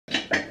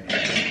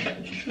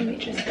Let me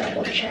just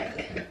double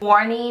check.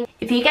 Warning,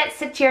 if you get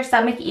sick to your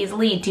stomach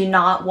easily, do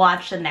not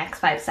watch the next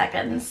 5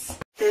 seconds.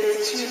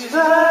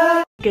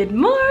 Good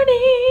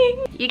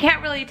morning! You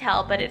can't really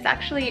tell, but it's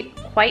actually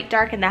quite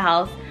dark in the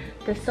house.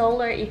 The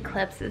solar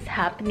eclipse is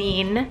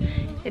happening.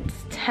 It's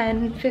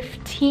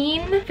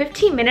 10:15.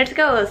 15 minutes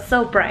ago, it was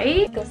so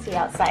bright. Let's go see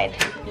outside.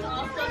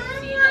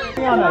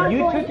 Rihanna,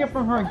 you took it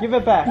from her and give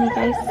it back. Can you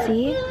guys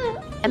see?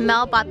 And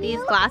Mel bought these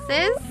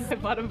glasses. I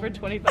bought them for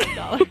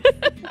 $25.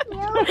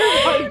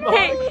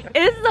 Hey,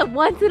 this is a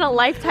once in a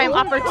lifetime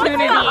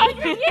opportunity.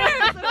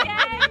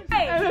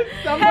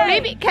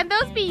 Maybe, can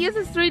those be used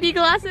as 3D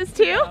glasses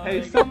too?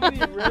 Hey, somebody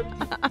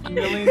ripped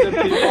millions of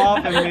people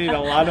off and made a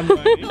lot of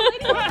money.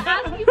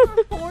 Asked you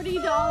for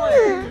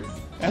 $40.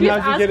 And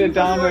how'd you get it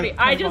down to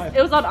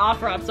it was on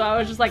OfferUp, so I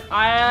was just like,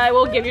 I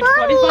will give you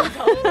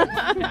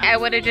 $25. I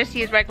would have just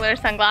used regular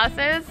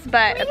sunglasses,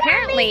 but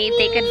apparently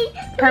they could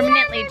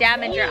permanently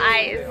damage your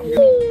eyes.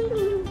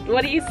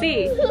 What do you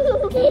see?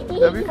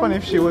 That'd be funny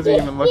if she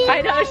wasn't even looking. I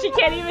know, she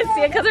can't even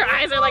see it because her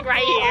eyes are like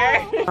right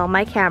here. Oh,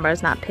 my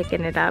camera's not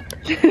picking it up.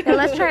 Okay,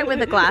 let's try it with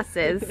the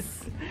glasses.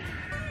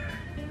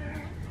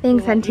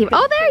 Thanks, Hunty.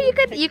 Oh, there,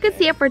 you could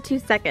see it for 2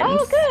 seconds.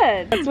 Oh,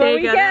 good. That's what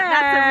we get.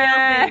 That's a real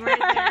thing right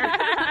there.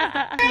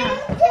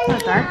 How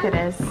dark it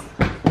is.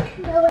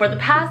 For the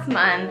past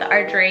month,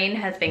 our drain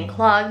has been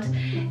clogged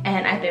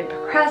and I've been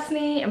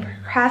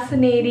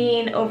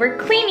procrastinating over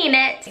cleaning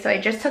it. So I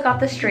just took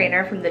off the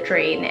strainer from the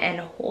drain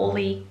and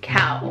holy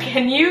cow.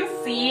 Can you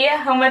see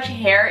how much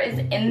hair is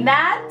in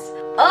that?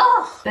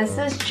 Oh, this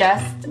is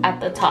just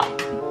at the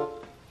top.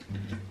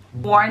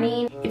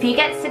 Warning, if you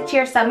get sick to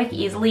your stomach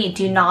easily,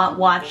 do not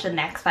watch the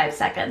next 5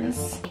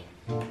 seconds.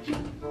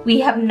 We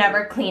have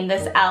never cleaned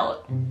this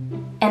out.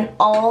 And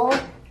all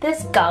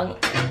this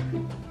gunk.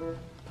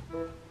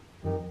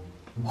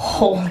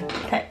 Holy,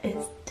 that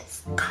is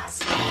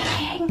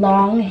disgusting.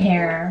 Long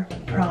hair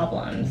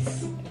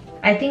problems.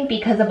 I think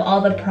because of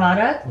all the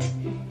product,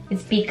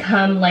 it's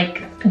become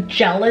like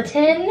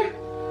gelatin.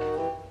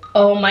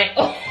 Oh my,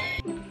 oh.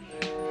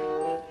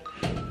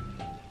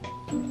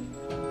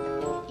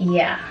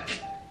 Yeah.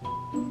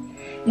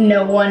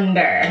 No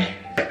wonder.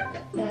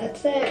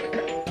 That's it.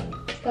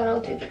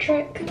 That'll do the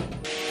trick.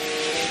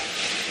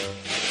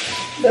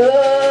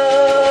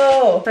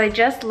 Oh! So I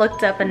just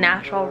looked up a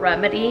natural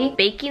remedy.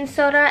 Baking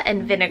soda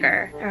and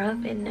vinegar. I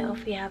don't even know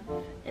if we have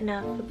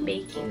enough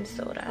baking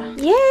soda.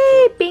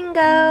 Yay!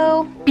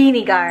 Bingo!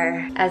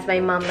 Vinegar, as my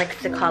mom likes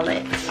to call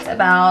it.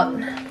 About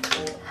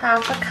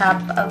half a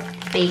cup of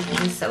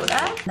baking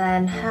soda.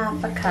 Then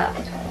half a cup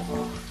of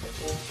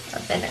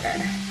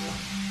vinegar.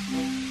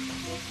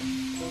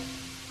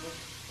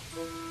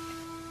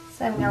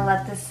 So I'm gonna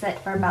let this sit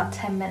for about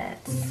 10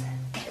 minutes.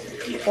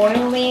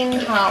 Boiling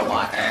hot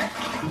water.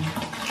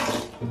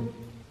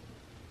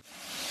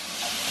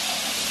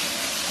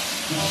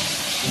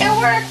 It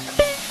worked!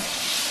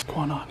 What's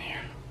going on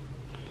here?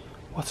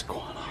 What's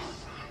going on?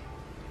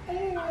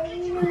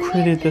 Who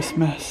created this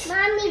mess?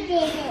 Mommy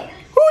did it.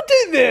 Who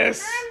did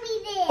this?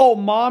 Mommy did. Oh,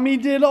 Mommy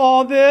did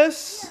all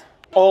this?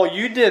 Oh,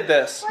 you did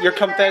this. You're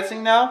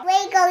confessing now?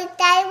 Legos.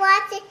 Daddy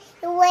watching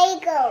the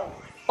Legos.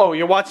 Oh,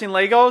 you're watching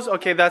Legos?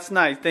 Okay, that's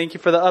nice. Thank you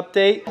for the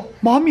update.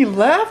 Mommy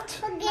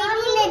left? We're getting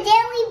the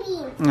jelly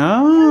beans.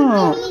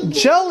 Oh,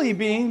 jelly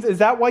beans? Is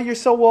that why you're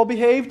so well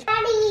behaved?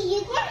 Daddy,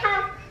 you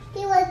can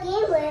do a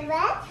game with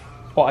us.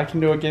 Oh, I can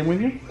do a game with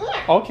you?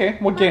 Yeah. Okay,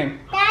 what game?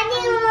 Daddy,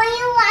 will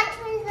you watch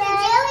the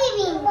jelly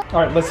beans?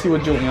 All right, let's see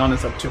what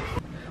Juliana's up to.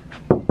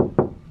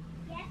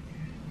 Yes.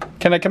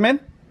 Can I come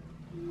in?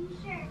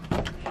 Sure.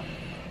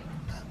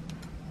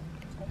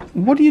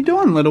 What are you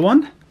doing, little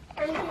one?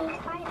 I'm doing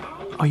quiet.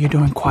 Oh, you're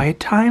doing quiet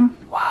time?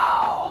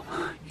 Wow.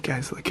 You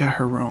guys, look at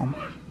her room.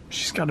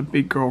 She's got a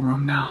big girl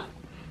room now.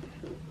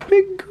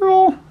 Big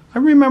girl. I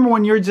remember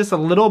when you were just a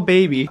little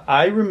baby.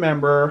 I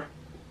remember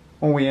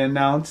when we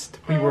announced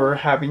we were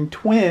having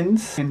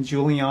twins and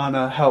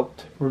Juliana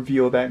helped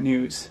reveal that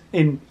news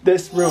in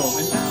this room.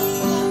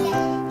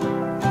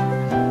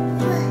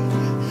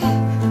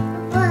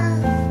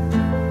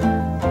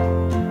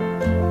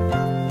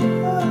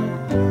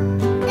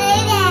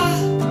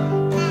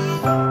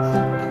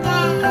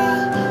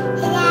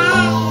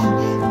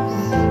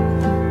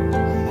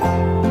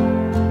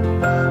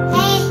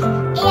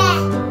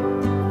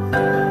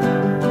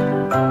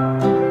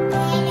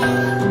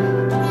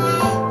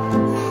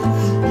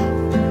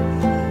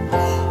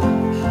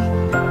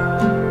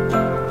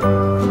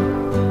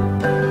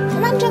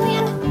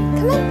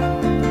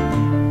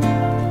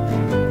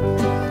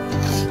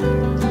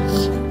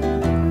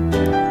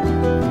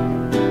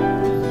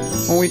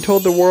 We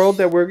told the world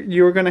that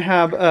you were gonna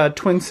have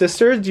twin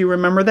sisters. Do you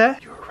remember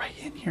that? You were right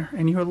in here,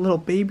 and you were a little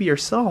baby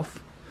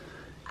yourself.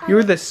 You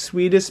were the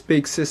sweetest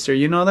big sister.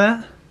 You know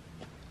that?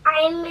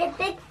 I'm a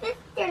big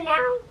sister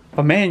now.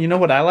 But man, you know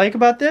what I like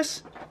about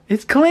this?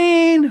 It's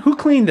clean. Who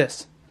cleaned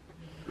this?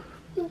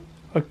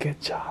 Oh, good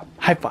job.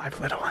 High five,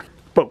 little one.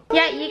 Boom.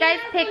 Yeah, you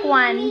guys pick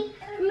one.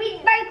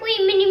 Sparkly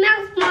Minnie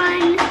Mouse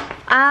one.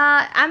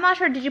 I'm not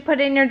sure. Did you put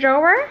it in your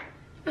drawer?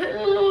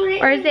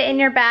 Or is it in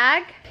your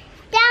bag?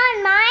 That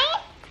one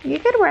mine? You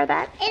could wear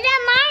that.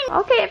 It's not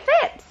mine. Okay, it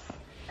fits.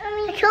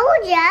 I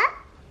told ya.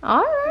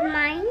 All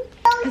right.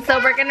 Mine. So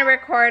we're gonna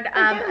record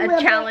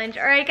a challenge,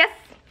 or I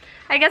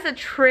guess a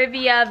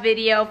trivia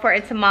video for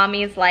It's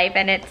Mommy's Life,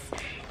 and it's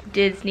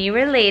Disney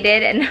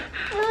related, and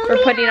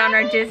we're putting on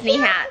our Disney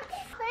hats.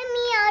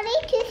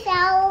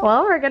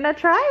 Well, we're gonna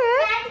try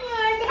it.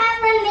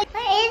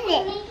 What is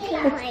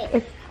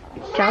it?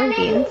 It's jelly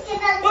beans. You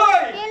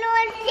know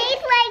it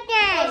tastes like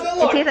that.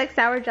 It tastes like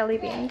sour jelly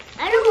beans.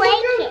 I don't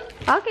like it.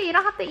 Okay, you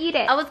don't have to eat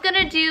it. I was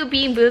gonna do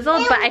Bean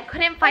Boozled, but I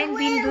couldn't find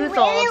Bean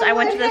Boozled. I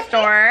went to the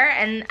store,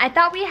 and I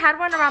thought we had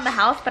one around the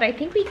house, but I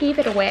think we gave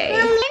it away.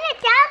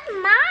 That's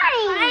mine.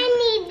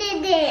 I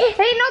needed it.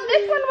 Hey, no,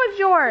 this one was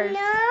yours. No,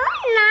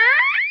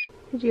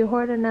 not. Did you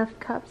hoard enough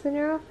cups in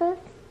your office?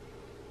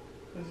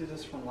 This is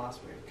just from last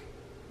week.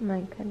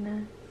 My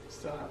goodness.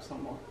 Still have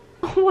some more.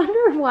 I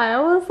wonder why. I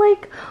was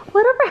like,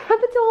 whatever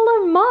happened to all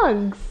our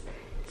mugs?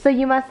 So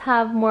you must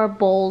have more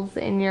bowls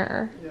in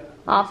your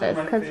office,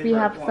 because we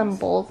have some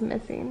bowls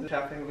missing.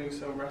 Cafe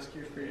Luso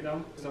Rescue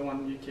Freedom is the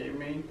one you gave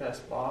me,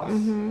 Best Boss.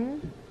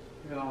 Even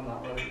though I'm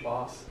not really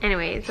boss.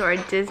 Anyway, so our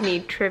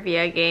Disney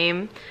trivia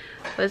game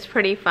was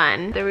pretty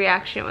fun. The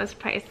reaction was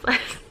priceless.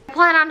 I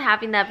plan on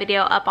having that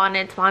video up on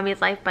It's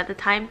Mommy's Life by the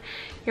time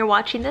you're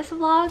watching this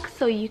vlog,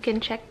 so you can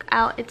check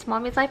out It's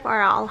Mommy's Life,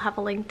 or I'll have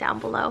a link down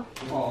below.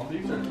 Oh,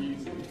 these are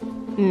easy.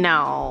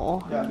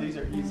 No. Yeah, these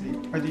are easy.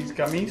 Are these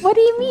gummies? What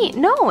do you mean?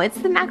 No, it's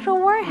an actual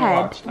warhead.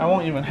 Watch. I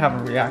won't even have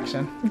a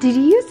reaction. Did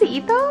you used to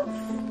eat those?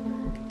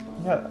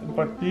 Yeah,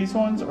 but these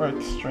ones are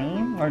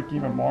extreme, like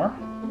even more.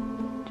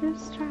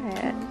 Just try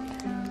it.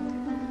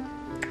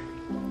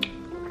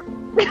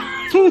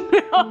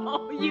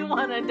 No, you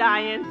want to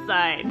die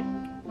inside.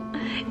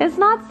 It's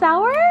not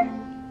sour?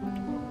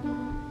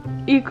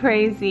 You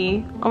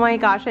crazy. Oh my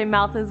gosh, my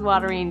mouth is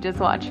watering just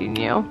watching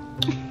you.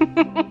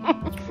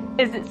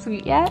 Is it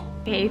sweet yet?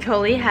 He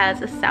totally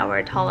has a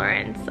sour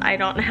tolerance. I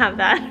don't have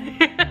that.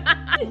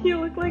 You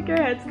look like your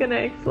head's gonna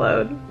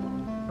explode.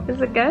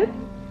 Is it good?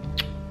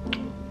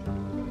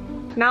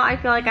 Now I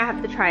feel like I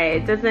have to try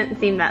it. It doesn't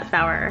seem that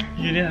sour.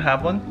 You didn't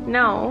have one?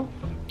 No.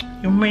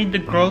 You made the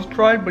girls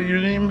try, but you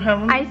didn't even have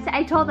one?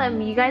 I told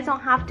them, you guys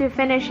don't have to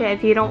finish it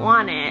if you don't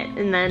want it.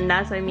 And then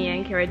that's why me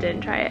and Kira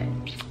didn't try it.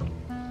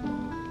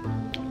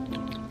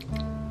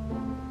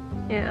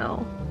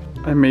 Ew.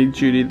 I made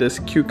Judy this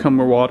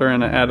cucumber water,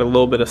 and I added a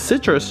little bit of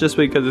citrus just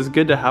because it's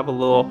good to have a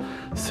little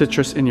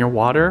citrus in your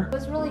water. It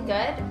was really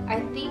good.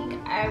 I think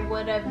I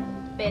would have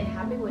been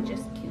happy with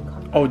just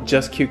cucumber. Oh,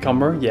 just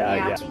cucumber?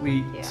 Yeah.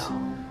 Sweet,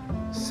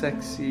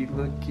 sexy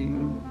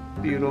looking,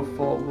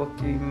 beautiful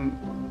looking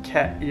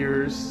cat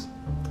ears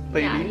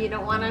lady. Yeah, you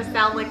don't want to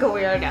sound like a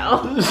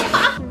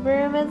weirdo.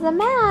 Room is a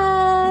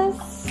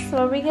mess.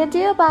 What are we gonna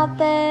do about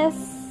this?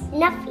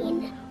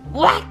 Nothing.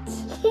 What?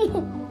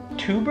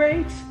 2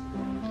 braids?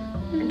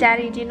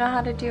 Daddy, do you know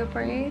how to do a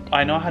braid?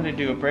 I know how to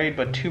do a braid,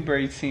 but 2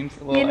 braids seems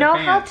a little You know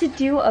advanced. how to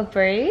do a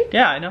braid?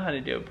 Yeah, I know how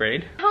to do a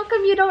braid. How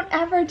come you don't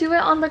ever do it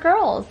on the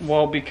girls?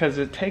 Well, because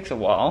it takes a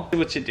while. Here's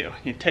what you do.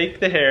 You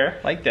take the hair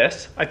like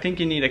this. I think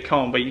you need a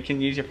comb, but you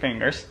can use your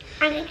fingers.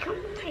 I'm gonna come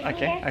with my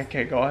fingers.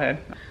 Okay, go ahead.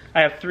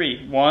 I have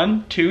 3.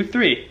 1, 2,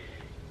 3.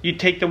 You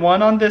take the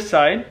one on this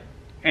side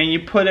and you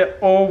put it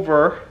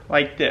over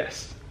like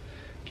this.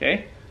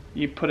 Okay?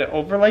 You put it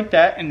over like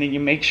that, and then you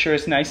make sure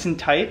it's nice and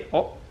tight.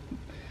 Oh.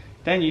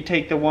 Then you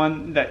take the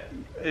one that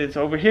is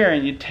over here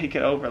and you take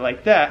it over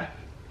like that.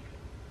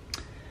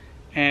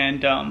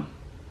 And then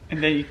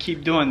you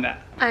keep doing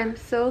that. I'm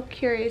so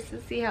curious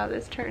to see how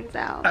this turns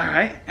out. All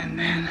right, and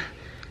then.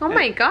 Oh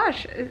my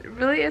gosh, it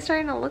really is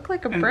starting to look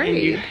like a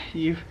braid.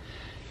 And you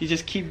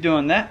just keep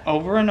doing that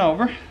over and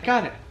over.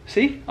 Got it.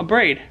 See? A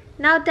braid.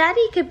 Now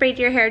Daddy could braid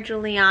your hair,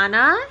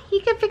 Juliana. He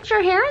could fix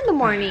your hair in the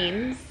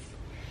mornings.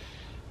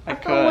 I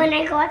could. When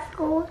I go to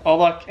school. Oh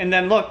look, and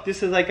then look,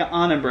 this is like an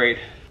Anna braid.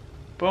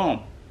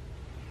 Boom.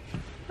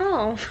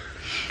 Oh.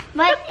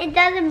 But it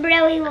doesn't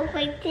really look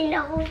like the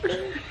whole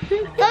thing. So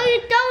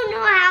you don't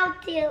know how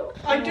to.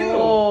 I do.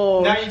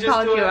 Oh, now you she just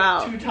called do you it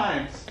out. 2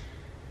 times.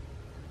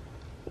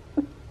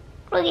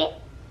 Okay.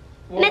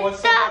 Well,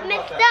 what's so hard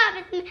about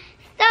that?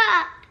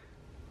 Stop.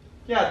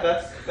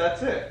 Yeah,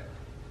 that's it.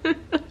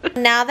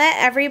 Now that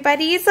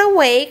everybody's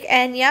awake,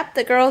 and yep,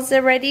 the girls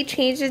already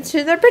changed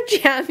into their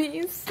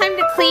pajamas. Time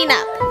to clean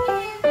up.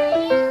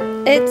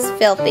 It's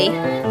filthy.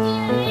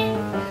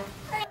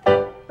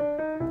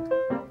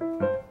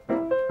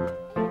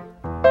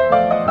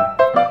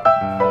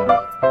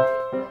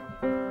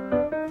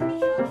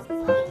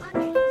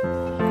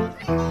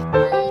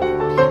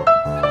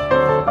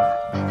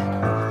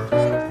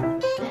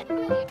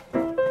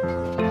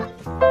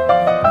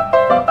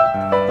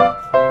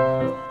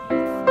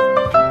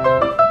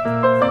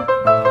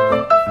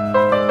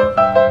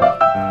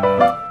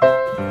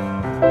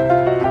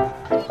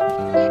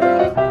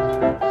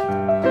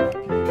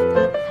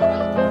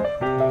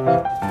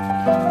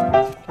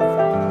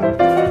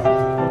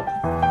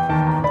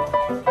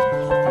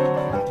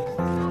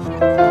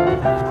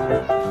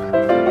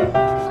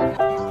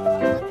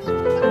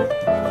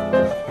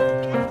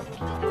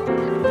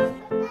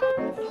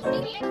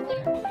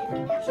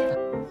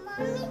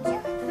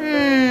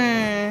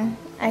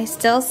 I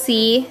still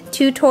see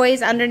 2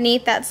 toys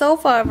underneath that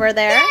sofa over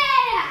there.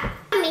 Yeah!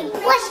 Mommy,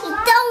 squishy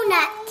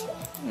donut.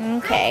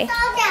 Okay. I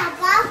saw that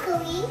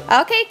broccoli.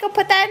 Okay, go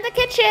put that in the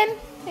kitchen.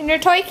 In your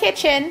toy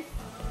kitchen.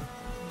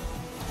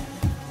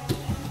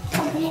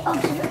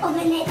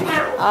 Open it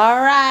now.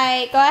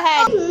 Alright, go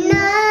ahead.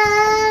 No.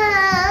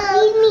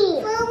 Feed me.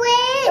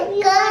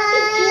 Go.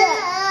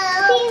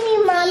 Feed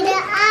me, Mommy.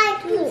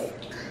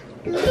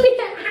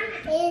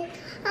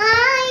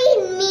 I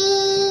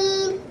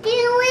need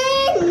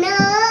to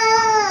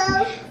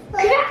know.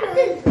 Grab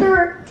this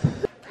dirt.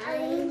 I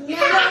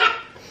know.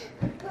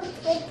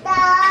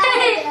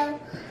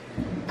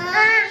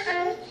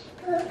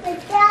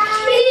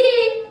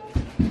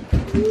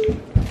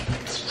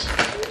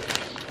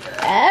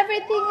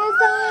 Everything is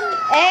on.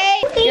 Hey,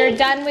 you're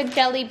done with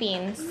jelly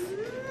beans.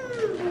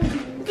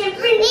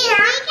 Different.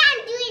 I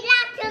can't do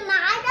that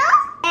tomato.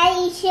 And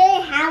you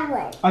should have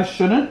one. I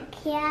shouldn't?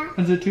 Yeah.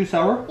 Is it too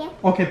sour? Yeah.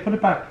 Okay, put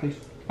it back, please.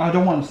 I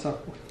don't want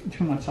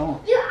too much sour.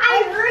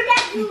 I heard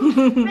that you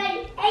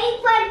ate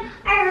one.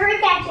 I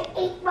heard that you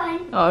ate one.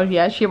 Oh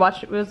yeah, she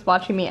was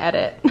watching me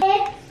edit.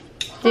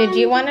 Did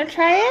you want to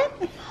try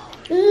it?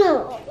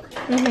 No.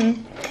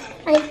 Mm-hmm.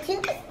 I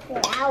took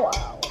flour.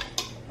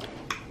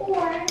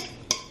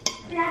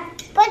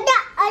 But the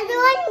other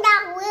one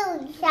that will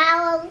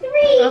sour. 3.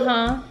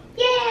 Uh-huh.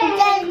 Yeah.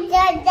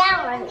 That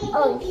one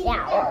will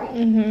sour.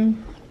 Mm-hmm.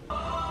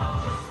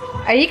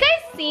 Are you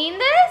guys seeing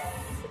this?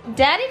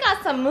 Daddy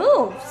got some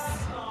moves.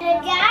 The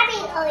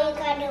daddy only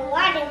got a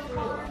lot of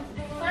food.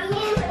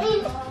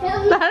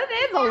 That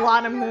is a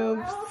lot of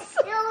moves.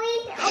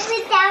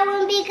 Open that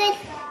one because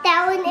that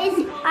one is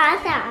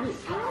awesome.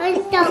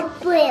 It's so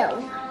blue.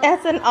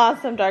 That's an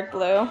awesome dark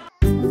blue.